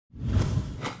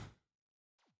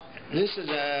This is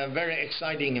a very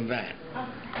exciting event.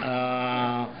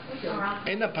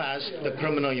 In the past, the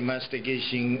criminal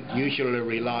investigation usually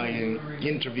rely on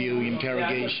interview,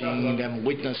 interrogation, then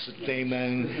witness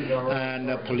statement, and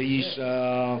the police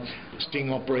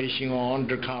sting operation or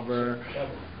undercover.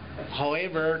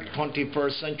 However,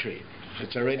 21st century,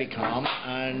 it's already come,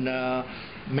 and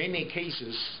many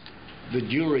cases, the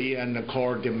jury and the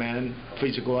court demand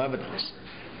physical evidence.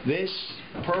 This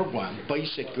program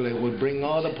basically will bring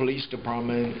all the police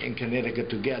departments in Connecticut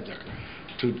together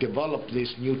to develop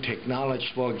this new technology.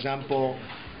 For example,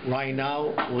 right now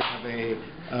we have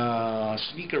a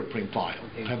sneaker print file.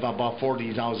 We have about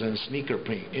 40,000 sneaker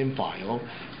print in file.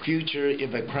 Future,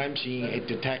 if a crime scene is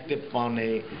detected on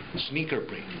a sneaker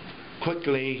print,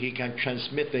 quickly he can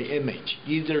transmit the image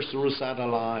either through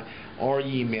satellite or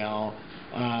email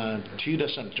to the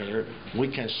center. We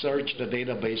can search the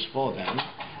database for them.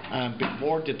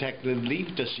 Before detectives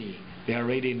leave the scene, they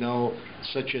already know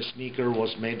such a sneaker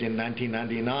was made in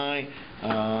 1999,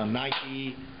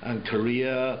 Nike and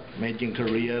Korea, made in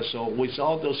Korea. So with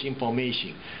all those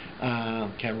information,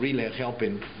 can really help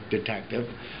in detective.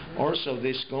 Also,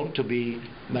 there's going to be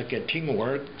like a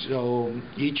teamwork. So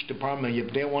each department,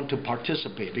 if they want to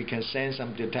participate, they can send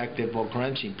some detective or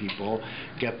crime scene people,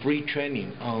 get free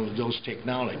training on those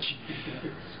technology.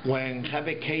 When have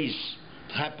a case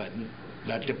happen,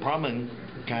 that department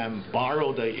can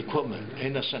borrow the equipment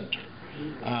in the center.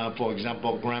 For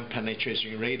example, ground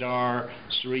penetration radar,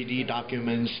 3D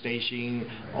document staging,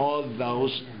 all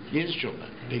those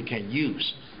instruments they can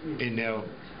use in their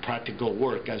practical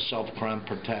work as solve crime,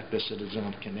 protect the citizen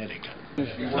of Connecticut.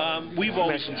 We've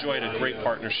always enjoyed a great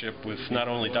partnership with not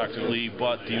only Dr. Lee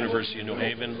but the University of New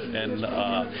Haven, and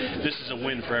this is a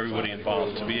win for everybody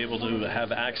involved to be able to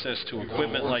have access to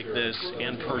equipment like this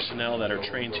and personnel that are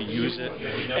trained to use it.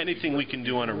 Anything we can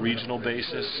do on a regional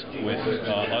basis with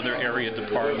other area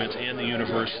departments and the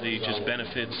university just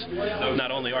benefits not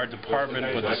only our department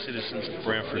but the citizens of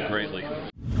Branford greatly.